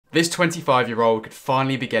This 25-year-old could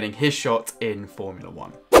finally be getting his shot in Formula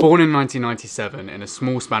 1. Born in 1997 in a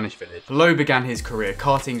small Spanish village, Palou began his career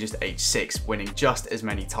karting just age 6, winning just as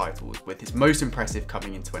many titles, with his most impressive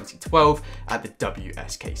coming in 2012 at the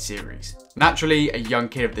WSK Series. Naturally, a young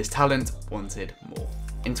kid of this talent wanted more.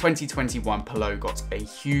 In 2021, Palou got a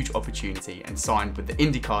huge opportunity and signed with the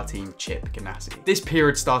IndyCar team Chip Gnassi. This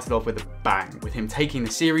period started off with a bang, with him taking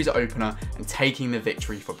the series opener and taking the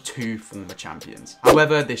victory from 2 former champions.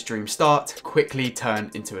 However, this dream start quickly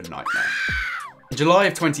turned into a nightmare. In July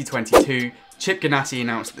of 2022, Chip Gnassi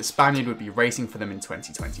announced that the Spaniard would be racing for them in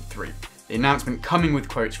 2023. The announcement coming with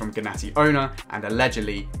quotes from Gnassi owner and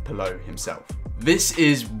allegedly Palou himself. This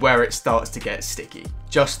is where it starts to get sticky.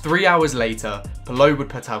 Just 3 hours later, Palou would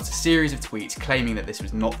put out a series of tweets claiming that this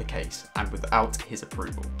was not the case and without his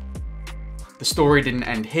approval. The story didn't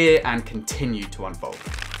end here and continued to unfold.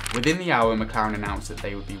 Within the hour, McLaren announced that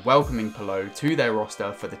they would be welcoming Palou to their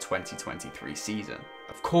roster for the 2023 season.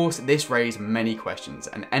 Of course, this raised many questions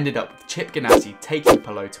and ended up with Chip Gnassi taking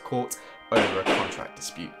Palou to court over a contract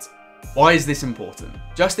dispute. Why is this important?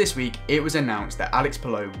 Just this week, it was announced that Alex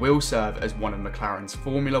Palou will serve as one of McLaren's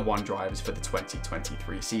Formula 1 drivers for the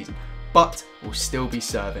 2023 season, but will still be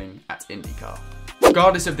serving at IndyCar.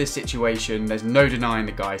 Regardless of this situation, there's no denying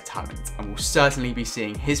the guy's talent, and we'll certainly be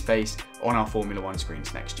seeing his face on our Formula 1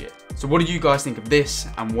 screens next year. So what do you guys think of this,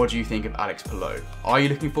 and what do you think of Alex Palou? Are you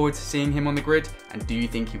looking forward to seeing him on the grid, and do you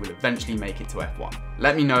think he will eventually make it to F1?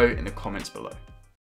 Let me know in the comments below.